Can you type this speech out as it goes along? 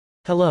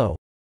Hello.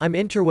 I'm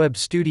Interweb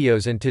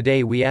Studios and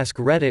today we ask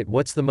Reddit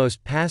what's the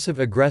most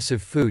passive-aggressive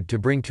food to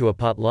bring to a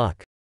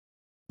potluck.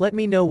 Let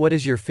me know what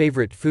is your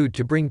favorite food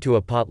to bring to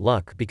a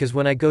potluck because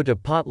when I go to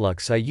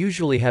potlucks I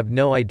usually have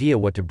no idea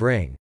what to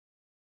bring.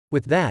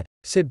 With that,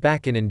 sit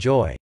back and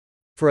enjoy.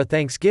 For a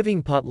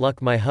Thanksgiving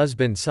potluck my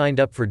husband signed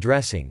up for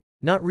dressing,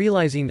 not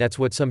realizing that's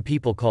what some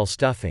people call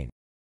stuffing.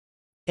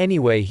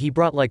 Anyway, he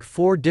brought like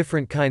 4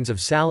 different kinds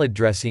of salad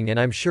dressing and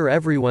I'm sure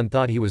everyone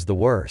thought he was the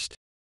worst.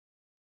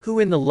 Who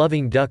in the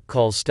loving duck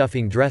calls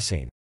stuffing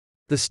dressing?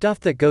 The stuff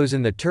that goes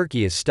in the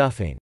turkey is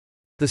stuffing.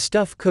 The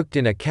stuff cooked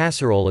in a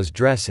casserole is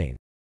dressing.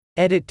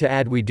 Edit to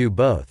add we do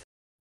both.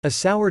 A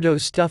sourdough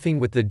stuffing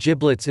with the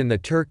giblets in the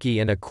turkey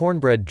and a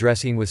cornbread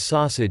dressing with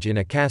sausage in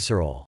a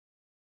casserole.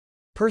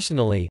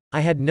 Personally, I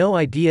had no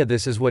idea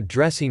this is what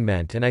dressing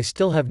meant and I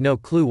still have no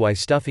clue why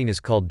stuffing is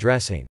called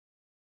dressing.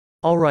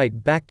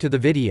 Alright, back to the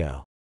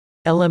video.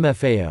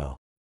 LMFAO.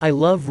 I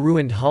love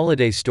ruined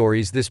holiday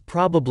stories. This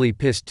probably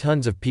pissed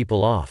tons of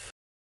people off.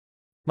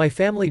 My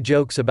family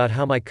jokes about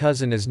how my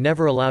cousin is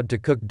never allowed to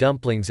cook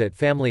dumplings at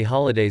family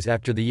holidays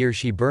after the year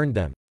she burned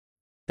them.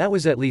 That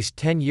was at least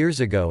 10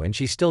 years ago and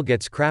she still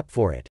gets crap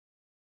for it.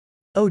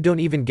 Oh, don't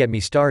even get me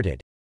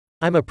started.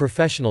 I'm a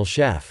professional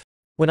chef.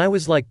 When I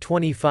was like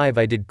 25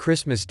 I did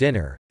Christmas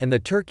dinner, and the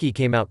turkey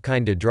came out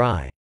kinda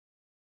dry.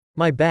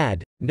 My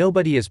bad,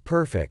 nobody is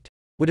perfect.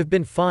 Would have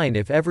been fine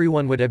if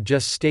everyone would have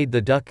just stayed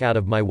the duck out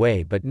of my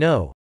way, but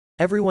no.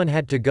 Everyone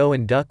had to go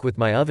and duck with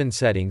my oven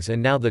settings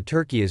and now the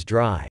turkey is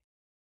dry.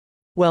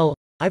 Well,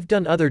 I've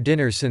done other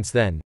dinners since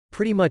then.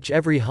 Pretty much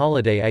every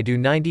holiday I do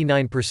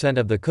 99%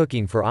 of the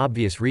cooking for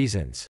obvious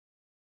reasons.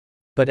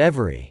 But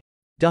every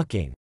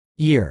ducking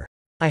year,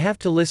 I have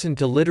to listen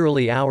to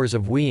literally hours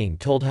of being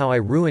told how I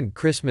ruined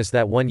Christmas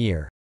that one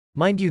year.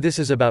 Mind you, this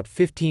is about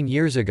 15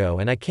 years ago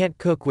and I can't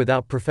cook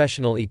without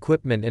professional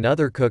equipment and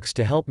other cooks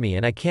to help me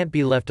and I can't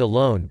be left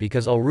alone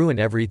because I'll ruin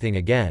everything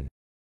again.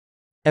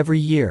 Every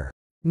year.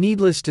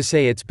 Needless to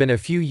say it's been a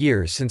few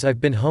years since I've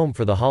been home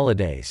for the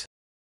holidays.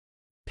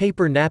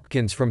 Paper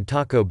napkins from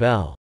Taco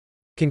Bell.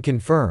 Can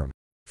confirm.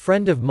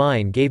 Friend of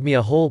mine gave me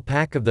a whole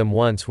pack of them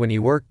once when he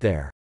worked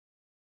there.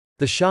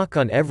 The shock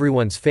on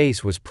everyone's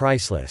face was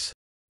priceless.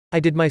 I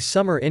did my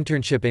summer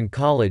internship in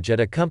college at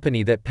a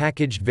company that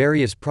packaged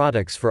various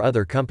products for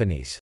other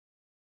companies.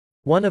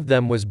 One of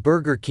them was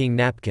Burger King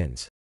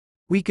napkins.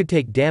 We could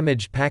take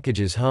damaged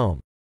packages home.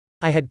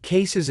 I had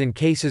cases and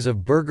cases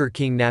of Burger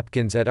King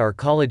napkins at our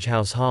college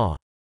house hall.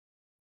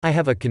 I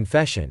have a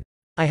confession.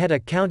 I had a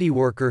county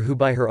worker who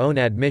by her own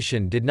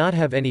admission did not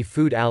have any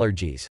food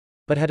allergies,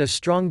 but had a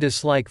strong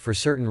dislike for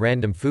certain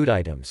random food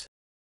items.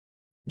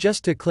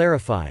 Just to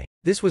clarify,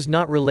 this was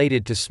not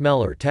related to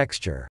smell or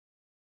texture.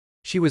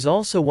 She was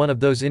also one of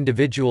those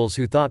individuals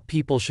who thought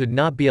people should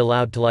not be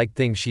allowed to like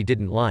things she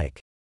didn't like.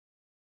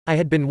 I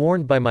had been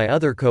warned by my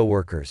other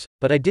coworkers,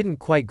 but I didn't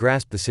quite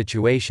grasp the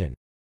situation.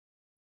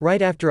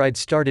 Right after I'd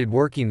started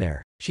working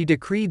there, she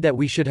decreed that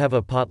we should have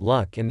a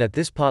potluck and that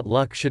this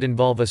potluck should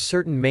involve a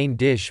certain main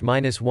dish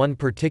minus one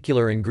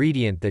particular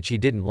ingredient that she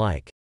didn't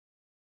like.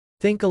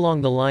 Think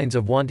along the lines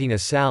of wanting a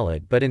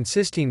salad but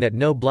insisting that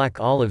no black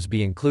olives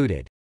be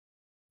included.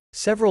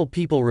 Several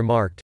people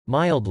remarked,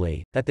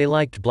 mildly, that they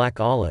liked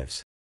black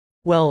olives.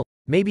 Well,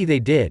 maybe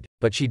they did,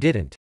 but she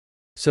didn't.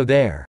 So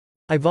there.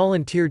 I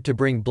volunteered to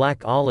bring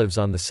black olives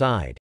on the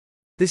side.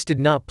 This did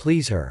not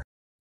please her.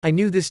 I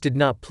knew this did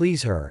not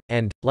please her,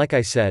 and, like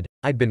I said,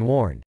 I'd been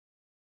warned.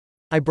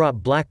 I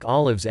brought black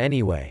olives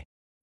anyway.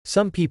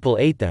 Some people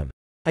ate them.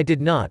 I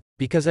did not,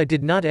 because I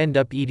did not end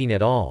up eating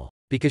at all,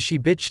 because she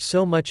bitched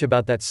so much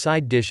about that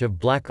side dish of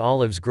black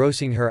olives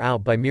grossing her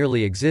out by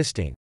merely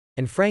existing.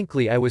 And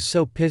frankly I was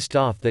so pissed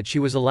off that she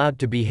was allowed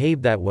to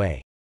behave that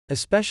way,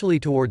 especially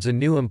towards a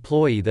new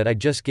employee that I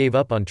just gave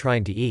up on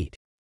trying to eat.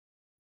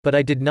 But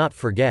I did not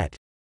forget.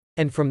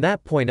 And from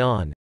that point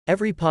on,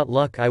 every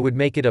potluck I would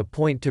make it a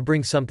point to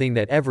bring something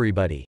that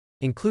everybody,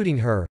 including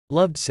her,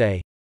 loved,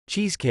 say,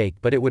 cheesecake,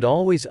 but it would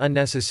always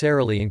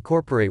unnecessarily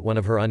incorporate one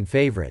of her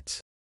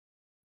unfavorites.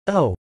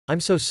 Oh, I'm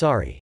so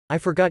sorry, I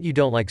forgot you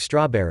don't like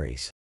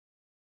strawberries.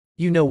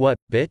 You know what,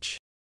 bitch?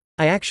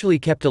 I actually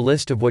kept a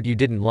list of what you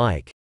didn't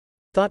like.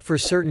 Thought for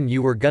certain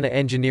you were gonna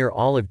engineer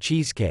olive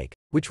cheesecake,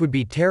 which would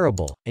be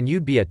terrible, and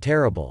you'd be a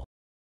terrible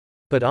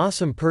but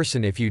awesome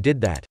person if you did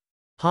that.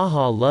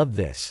 Haha, love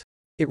this.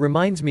 It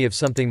reminds me of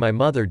something my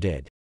mother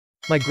did.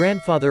 My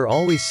grandfather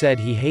always said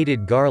he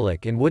hated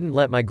garlic and wouldn't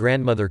let my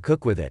grandmother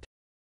cook with it.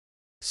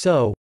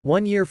 So,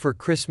 one year for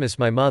Christmas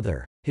my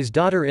mother, his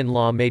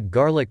daughter-in-law, made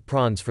garlic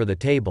prawns for the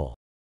table.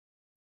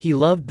 He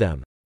loved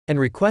them, and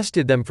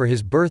requested them for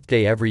his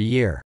birthday every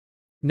year.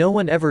 No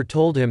one ever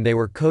told him they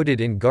were coated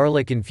in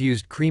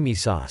garlic-infused creamy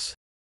sauce.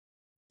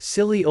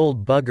 Silly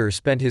old bugger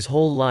spent his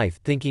whole life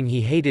thinking he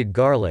hated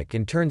garlic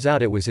and turns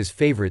out it was his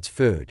favorite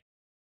food.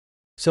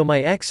 So my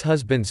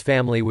ex-husband's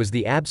family was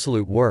the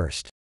absolute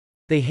worst.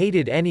 They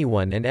hated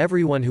anyone and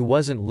everyone who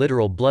wasn't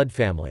literal blood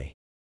family.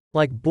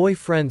 Like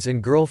boyfriends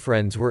and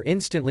girlfriends were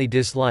instantly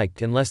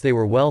disliked unless they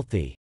were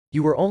wealthy.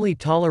 You were only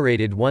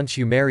tolerated once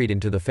you married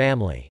into the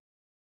family.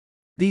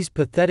 These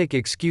pathetic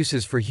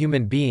excuses for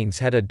human beings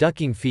had a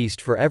ducking feast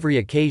for every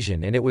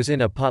occasion, and it was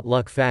in a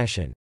potluck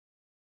fashion.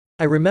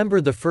 I remember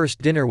the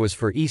first dinner was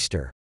for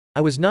Easter. I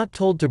was not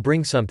told to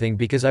bring something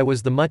because I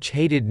was the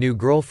much-hated new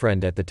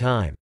girlfriend at the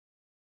time.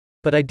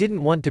 But I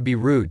didn't want to be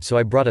rude, so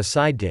I brought a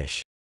side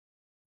dish.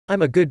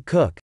 I'm a good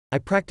cook. I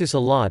practice a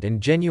lot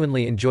and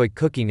genuinely enjoy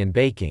cooking and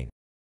baking.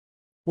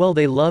 Well,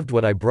 they loved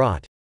what I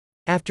brought.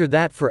 After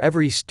that, for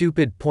every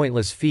stupid,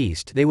 pointless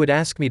feast, they would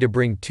ask me to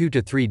bring 2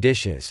 to 3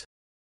 dishes.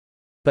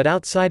 But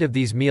outside of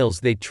these meals,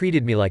 they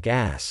treated me like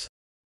ass.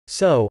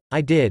 So,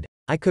 I did.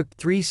 I cooked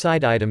 3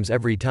 side items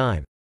every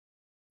time.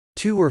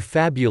 2 were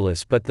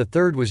fabulous, but the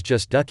third was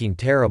just ducking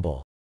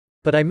terrible.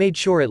 But I made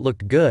sure it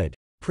looked good,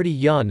 pretty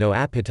no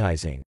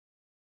appetizing.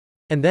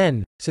 And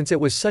then, since it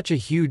was such a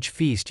huge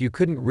feast, you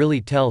couldn't really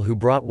tell who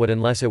brought what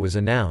unless it was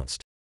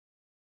announced.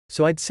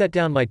 So I'd set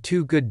down my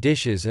 2 good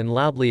dishes and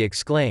loudly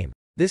exclaim,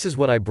 "This is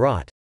what I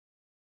brought."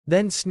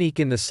 Then sneak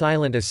in the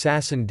silent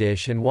assassin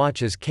dish and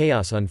watch as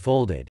chaos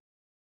unfolded.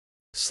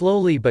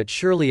 Slowly but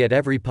surely at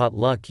every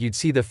potluck you'd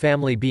see the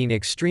family being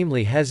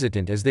extremely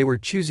hesitant as they were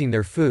choosing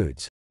their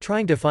foods,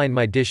 trying to find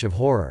my dish of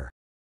horror.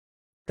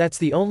 That's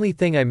the only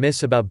thing I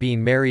miss about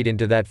being married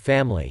into that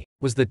family,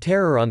 was the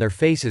terror on their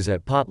faces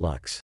at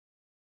potlucks.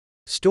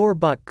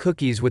 Store-bought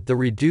cookies with the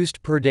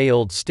reduced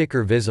per-day-old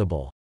sticker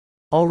visible.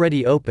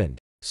 Already opened.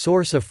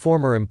 Source: a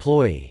former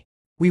employee.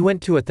 We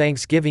went to a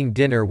Thanksgiving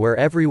dinner where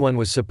everyone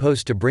was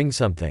supposed to bring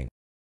something.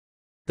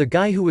 The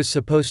guy who was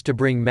supposed to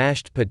bring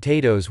mashed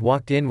potatoes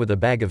walked in with a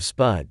bag of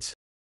spuds.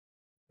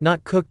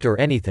 Not cooked or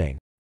anything.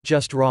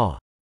 Just raw.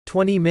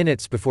 20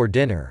 minutes before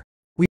dinner.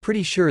 We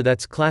pretty sure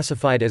that's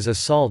classified as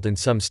assault in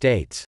some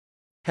states.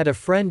 Had a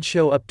friend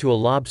show up to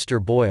a lobster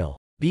boil,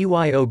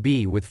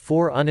 BYOB, with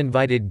 4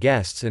 uninvited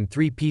guests and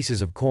 3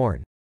 pieces of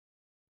corn.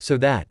 So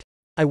that.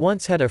 I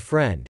once had a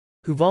friend,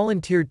 who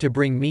volunteered to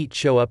bring meat,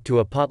 show up to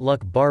a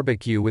potluck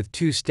barbecue with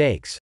 2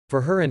 steaks,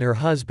 for her and her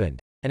husband,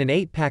 and an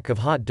 8-pack of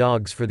hot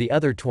dogs for the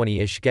other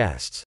 20-ish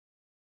guests.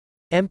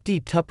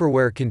 Empty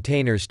Tupperware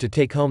containers to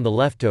take home the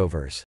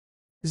leftovers.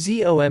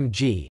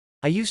 ZOMG.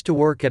 I used to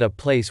work at a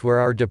place where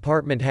our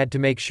department had to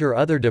make sure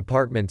other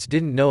departments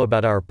didn't know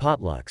about our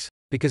potlucks,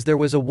 because there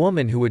was a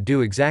woman who would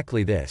do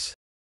exactly this.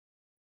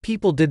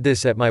 People did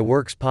this at my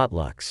work's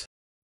potlucks.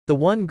 The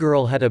one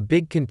girl had a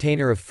big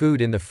container of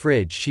food in the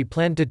fridge she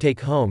planned to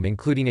take home,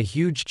 including a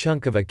huge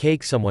chunk of a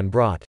cake someone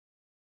brought.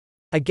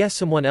 I guess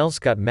someone else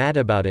got mad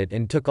about it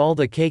and took all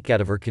the cake out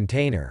of her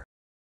container.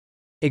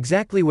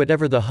 Exactly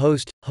whatever the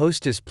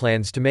hostess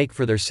plans to make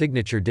for their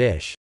signature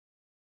dish.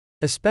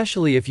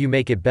 Especially if you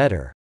make it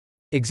better.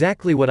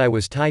 Exactly what I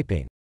was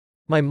typing.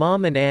 My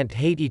mom and aunt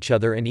hate each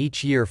other, and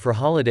each year for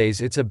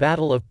holidays it's a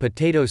battle of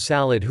potato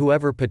salad.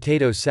 Whoever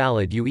potato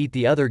salad you eat,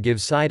 the other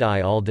gives side eye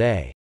all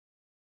day.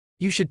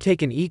 You should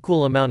take an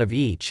equal amount of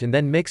each and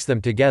then mix them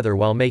together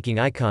while making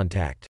eye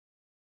contact.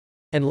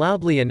 And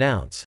loudly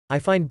announce, "I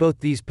find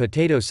both these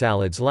potato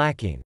salads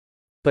lacking."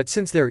 But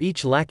since they're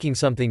each lacking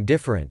something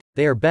different,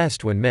 they are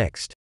best when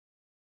mixed.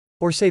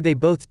 Or say they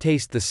both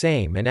taste the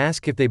same and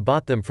ask if they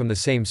bought them from the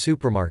same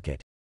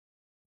supermarket.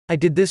 I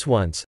did this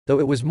once, though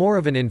it was more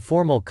of an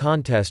informal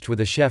contest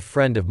with a chef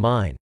friend of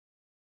mine.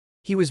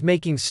 He was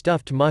making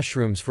stuffed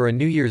mushrooms for a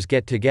New Year's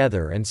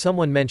get-together, and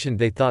someone mentioned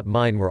they thought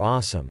mine were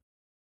awesome.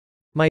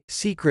 My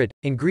secret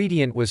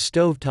ingredient was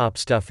stovetop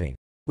stuffing,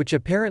 which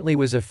apparently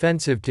was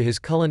offensive to his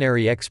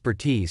culinary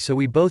expertise, so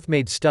we both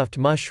made stuffed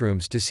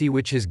mushrooms to see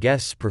which his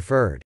guests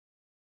preferred.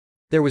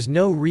 There was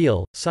no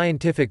real,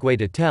 scientific way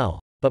to tell,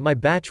 but my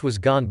batch was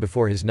gone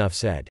before his nuff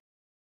said.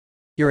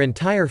 Your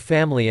entire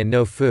family and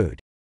no food.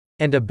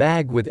 And a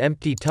bag with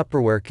empty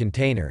Tupperware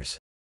containers.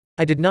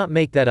 I did not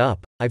make that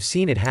up, I've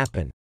seen it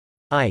happen.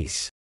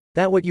 Ice.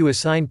 That what you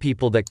assign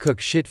people that cook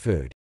shit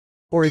food.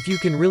 Or if you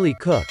can really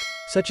cook,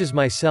 such as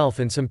myself,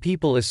 and some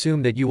people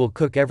assume that you will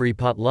cook every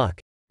potluck,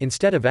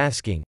 instead of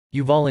asking,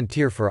 you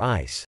volunteer for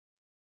ice.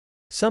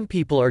 Some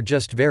people are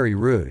just very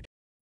rude.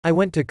 I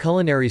went to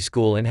culinary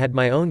school and had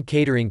my own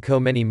catering co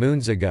many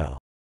moons ago.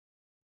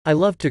 I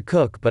love to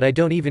cook, but I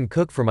don't even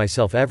cook for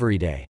myself every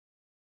day.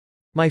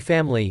 My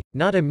family,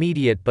 not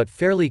immediate but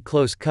fairly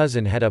close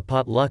cousin, had a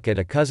potluck at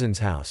a cousin's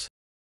house.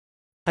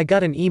 I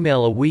got an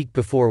email a week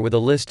before with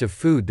a list of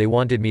food they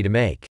wanted me to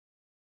make.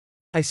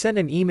 I sent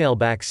an email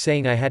back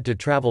saying I had to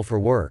travel for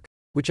work,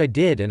 which I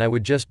did, and I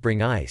would just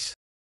bring ice.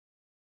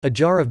 A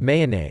jar of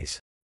mayonnaise.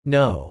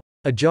 No.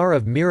 A jar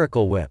of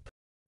Miracle Whip.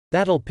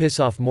 That'll piss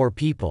off more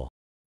people.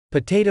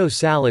 Potato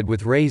salad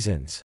with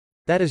raisins.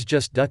 That is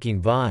just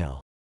ducking vile.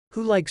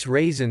 Who likes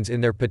raisins in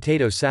their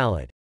potato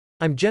salad?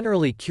 I'm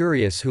generally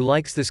curious who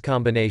likes this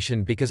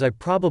combination, because I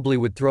probably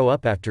would throw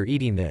up after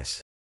eating this.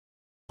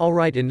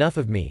 Alright, enough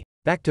of me,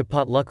 back to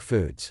potluck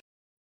foods.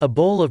 A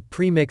bowl of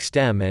pre-mixed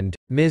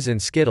M&Ms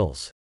and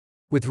Skittles.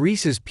 With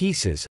Reese's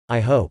Pieces,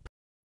 I hope.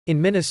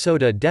 In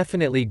Minnesota,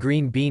 definitely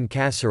green bean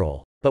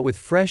casserole, but with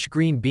fresh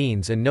green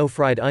beans and no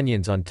fried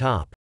onions on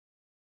top.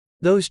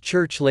 Those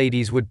church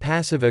ladies would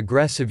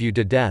passive-aggressive you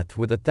to death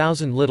with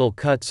 1,000 little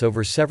cuts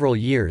over several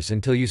years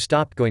until you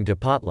stopped going to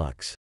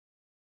potlucks.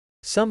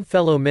 Some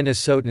fellow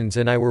Minnesotans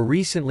and I were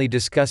recently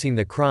discussing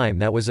the crime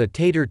that was a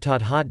tater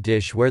tot hot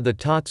dish where the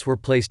tots were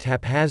placed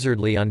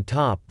haphazardly on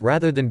top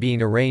rather than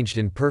being arranged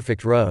in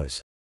perfect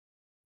rows.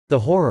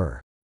 The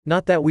horror.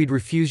 Not that we'd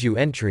refuse you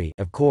entry,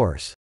 of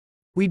course.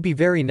 We'd be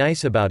very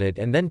nice about it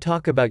and then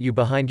talk about you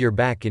behind your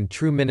back in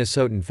true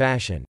Minnesotan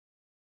fashion.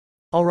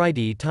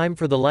 Alrighty, time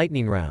for the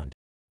lightning round.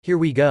 Here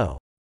we go.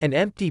 An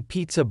empty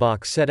pizza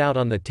box set out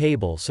on the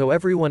table so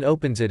everyone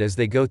opens it as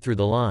they go through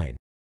the line.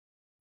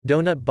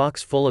 Donut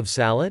box full of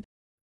salad?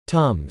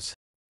 Tums.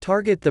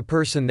 Target the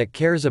person that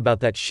cares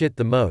about that shit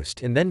the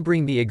most and then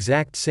bring the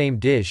exact same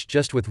dish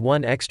just with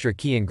one extra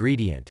key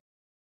ingredient.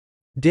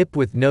 Dip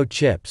with no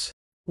chips.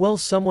 Well,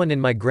 someone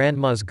in my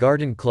grandma's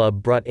garden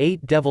club brought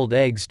 8 deviled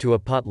eggs to a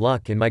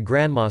potluck and my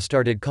grandma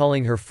started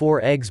calling her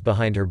 4 eggs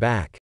behind her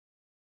back.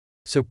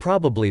 So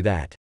probably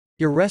that.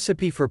 Your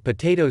recipe for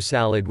potato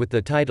salad with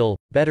the title,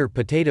 Better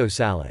Potato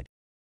Salad.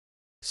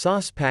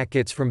 Sauce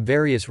packets from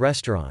various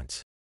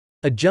restaurants.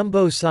 A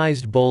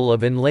jumbo-sized bowl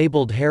of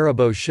unlabeled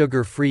Haribo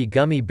sugar-free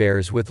gummy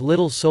bears with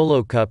little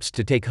solo cups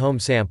to take home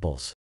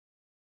samples.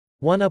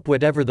 One up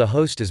whatever the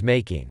host is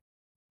making.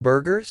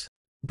 Burgers?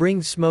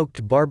 Bring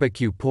smoked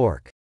barbecue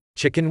pork.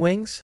 Chicken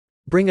wings?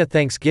 Bring a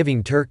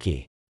Thanksgiving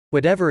turkey.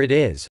 Whatever it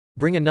is,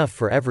 bring enough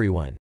for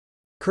everyone.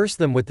 Curse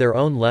them with their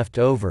own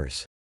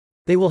leftovers.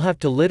 They will have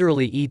to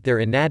literally eat their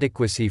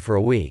inadequacy for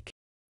a week.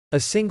 A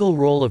single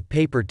roll of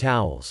paper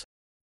towels.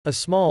 A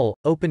small,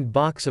 opened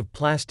box of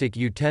plastic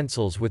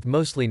utensils with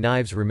mostly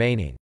knives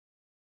remaining.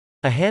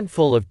 A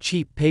handful of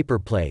cheap paper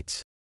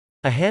plates.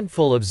 A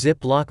handful of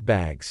Ziploc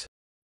bags.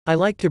 I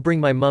like to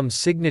bring my mum's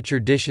signature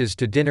dishes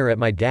to dinner at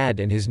my dad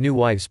and his new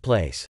wife's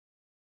place.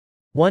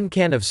 1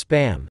 can of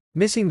Spam,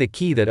 missing the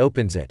key that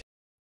opens it.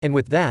 And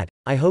with that,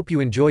 I hope you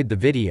enjoyed the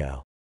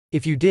video.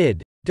 If you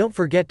did, don't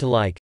forget to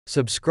like,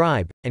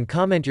 subscribe, and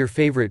comment your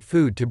favorite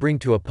food to bring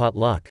to a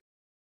potluck.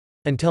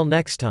 Until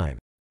next time.